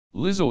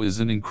Lizzo is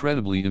an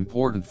incredibly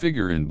important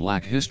figure in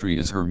Black history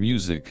as her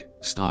music,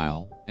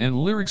 style, and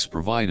lyrics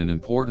provide an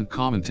important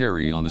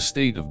commentary on the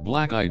state of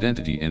Black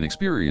identity and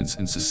experience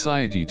in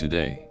society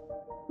today.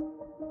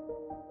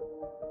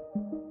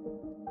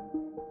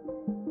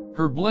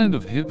 Her blend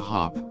of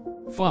hip-hop,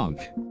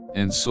 funk,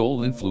 and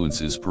soul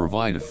influences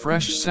provide a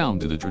fresh sound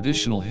to the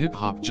traditional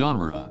hip-hop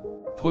genre,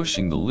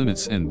 pushing the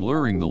limits and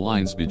blurring the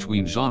lines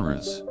between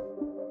genres.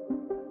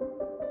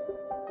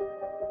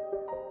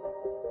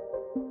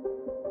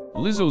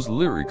 Lizzo's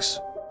lyrics,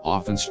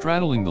 often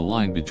straddling the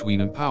line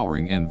between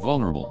empowering and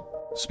vulnerable,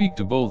 speak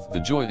to both the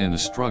joy and the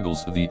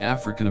struggles of the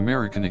African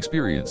American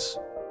experience.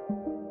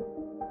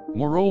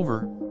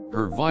 Moreover,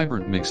 her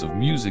vibrant mix of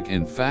music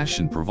and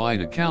fashion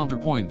provide a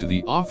counterpoint to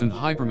the often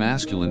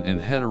hypermasculine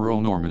and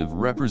heteronormative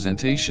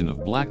representation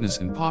of Blackness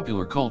in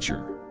popular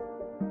culture.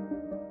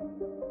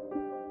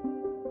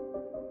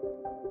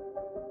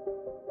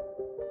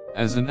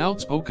 As an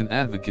outspoken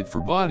advocate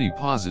for body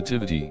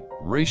positivity,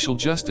 racial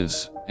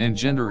justice, and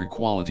gender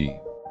equality,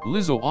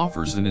 Lizzo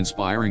offers an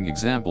inspiring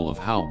example of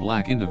how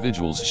Black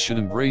individuals should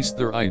embrace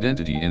their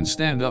identity and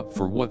stand up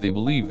for what they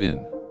believe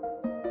in.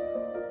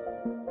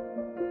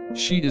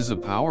 She is a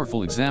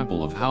powerful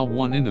example of how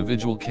one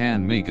individual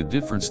can make a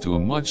difference to a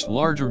much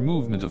larger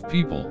movement of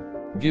people,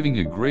 giving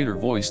a greater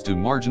voice to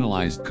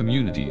marginalized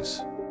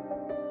communities.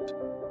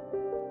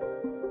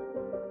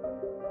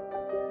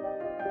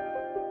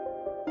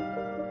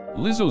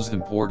 Lizzo's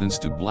importance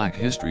to Black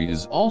history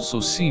is also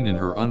seen in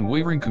her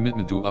unwavering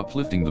commitment to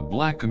uplifting the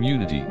Black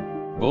community,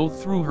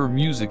 both through her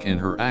music and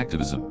her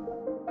activism.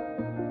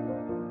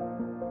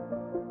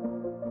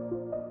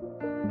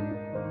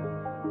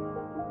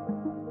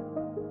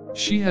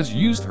 She has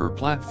used her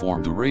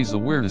platform to raise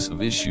awareness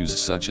of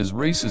issues such as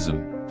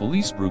racism,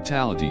 police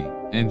brutality,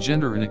 and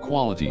gender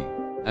inequality,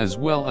 as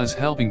well as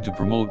helping to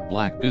promote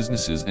Black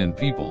businesses and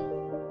people.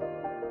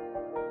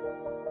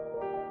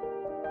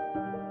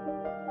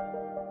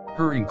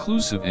 Her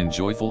inclusive and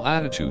joyful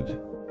attitude,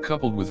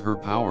 coupled with her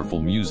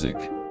powerful music,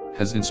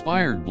 has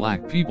inspired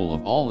Black people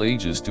of all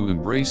ages to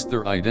embrace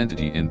their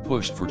identity and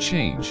push for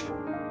change.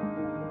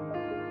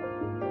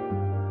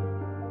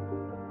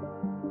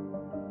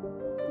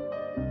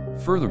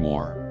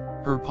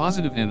 Furthermore, her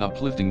positive and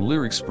uplifting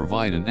lyrics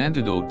provide an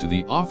antidote to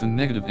the often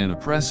negative and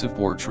oppressive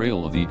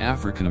portrayal of the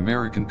African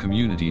American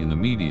community in the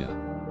media.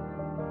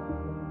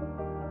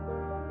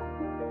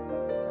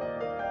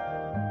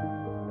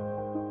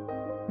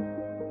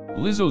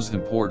 Lizzo's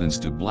importance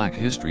to Black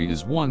history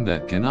is one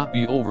that cannot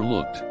be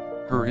overlooked.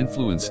 Her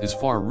influence is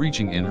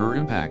far-reaching and her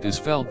impact is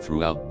felt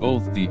throughout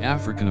both the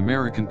African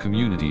American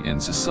community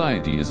and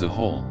society as a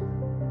whole.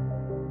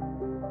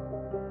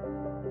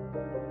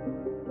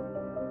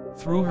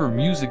 Through her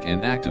music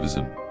and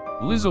activism,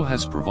 Lizzo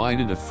has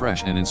provided a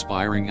fresh and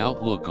inspiring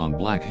outlook on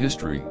Black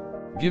history,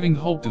 giving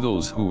hope to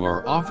those who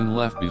are often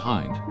left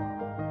behind.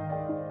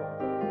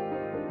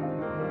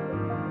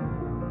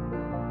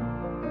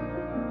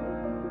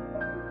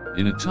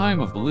 In a time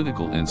of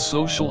political and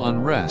social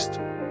unrest,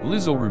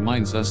 Lizzo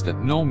reminds us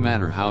that no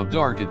matter how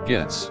dark it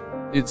gets,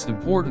 it's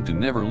important to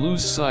never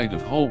lose sight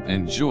of hope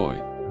and joy.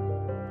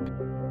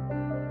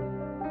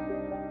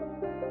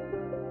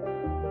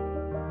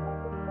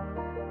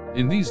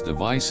 In these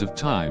divisive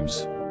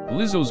times,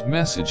 Lizzo's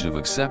message of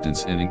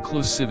acceptance and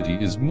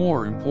inclusivity is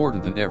more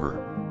important than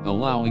ever,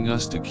 allowing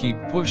us to keep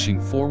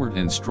pushing forward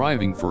and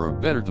striving for a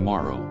better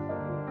tomorrow.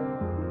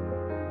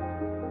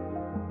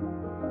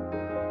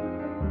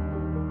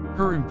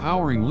 Her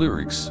empowering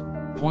lyrics,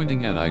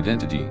 pointing at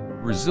identity,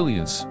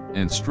 resilience,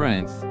 and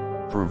strength,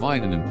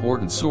 provide an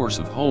important source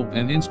of hope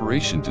and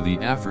inspiration to the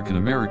African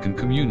American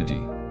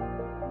community.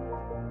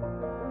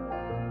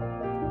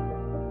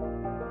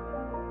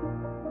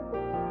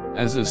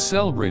 As a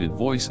celebrated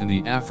voice in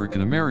the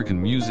African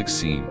American music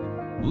scene,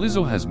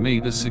 Lizzo has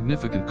made a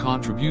significant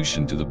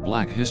contribution to the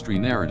Black history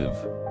narrative.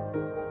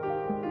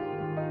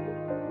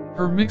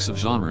 Her mix of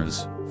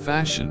genres,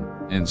 fashion,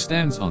 and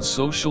stance on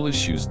social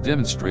issues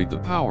demonstrate the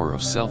power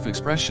of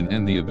self-expression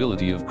and the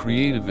ability of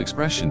creative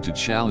expression to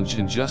challenge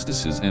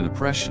injustices and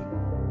oppression.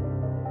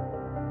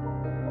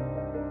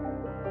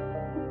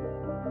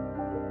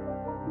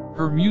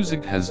 Her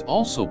music has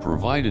also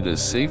provided a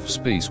safe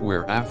space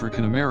where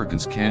African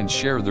Americans can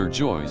share their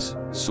joys,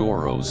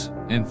 sorrows,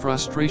 and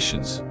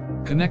frustrations,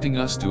 connecting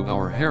us to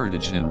our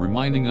heritage and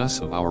reminding us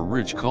of our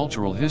rich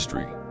cultural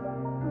history.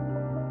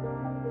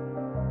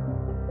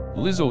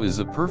 Lizzo is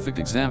a perfect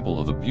example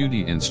of the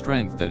beauty and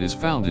strength that is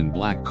found in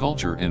Black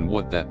culture and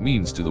what that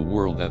means to the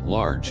world at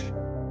large.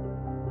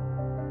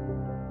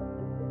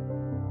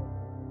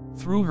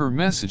 Through her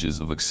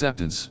messages of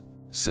acceptance,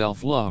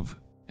 self-love,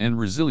 and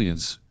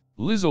resilience,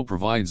 Lizzo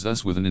provides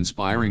us with an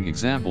inspiring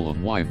example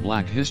of why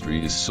Black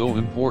history is so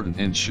important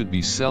and should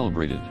be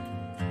celebrated.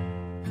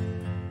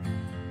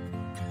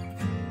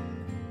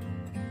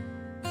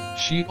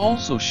 She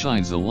also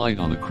shines a light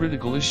on the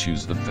critical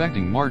issues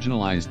affecting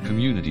marginalized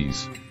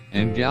communities,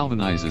 and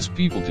galvanizes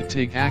people to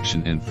take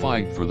action and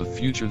fight for the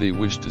future they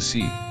wish to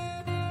see.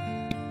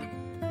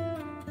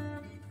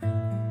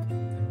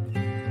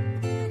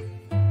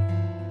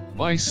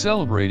 By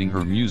celebrating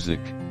her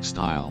music,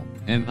 style,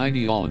 and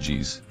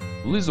ideologies,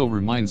 Lizzo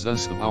reminds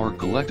us of our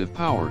collective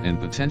power and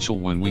potential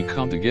when we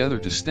come together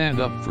to stand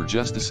up for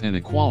justice and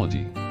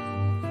equality.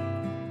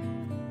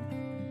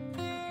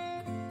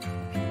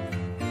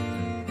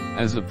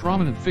 As a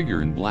prominent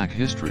figure in Black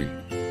history,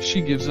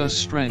 she gives us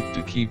strength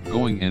to keep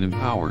going and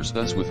empowers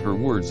us with her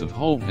words of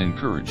hope and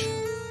courage.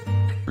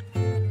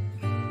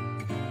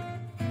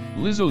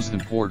 Lizzo's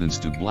importance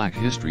to Black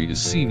history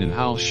is seen in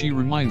how she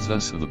reminds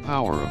us of the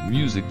power of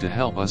music to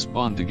help us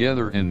bond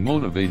together and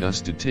motivate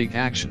us to take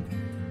action.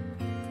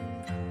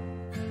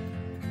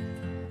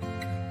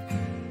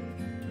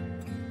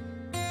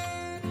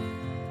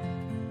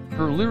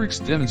 Her lyrics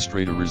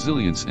demonstrate a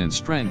resilience and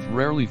strength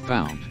rarely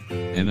found,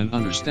 and an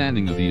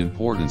understanding of the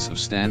importance of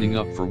standing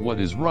up for what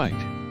is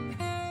right.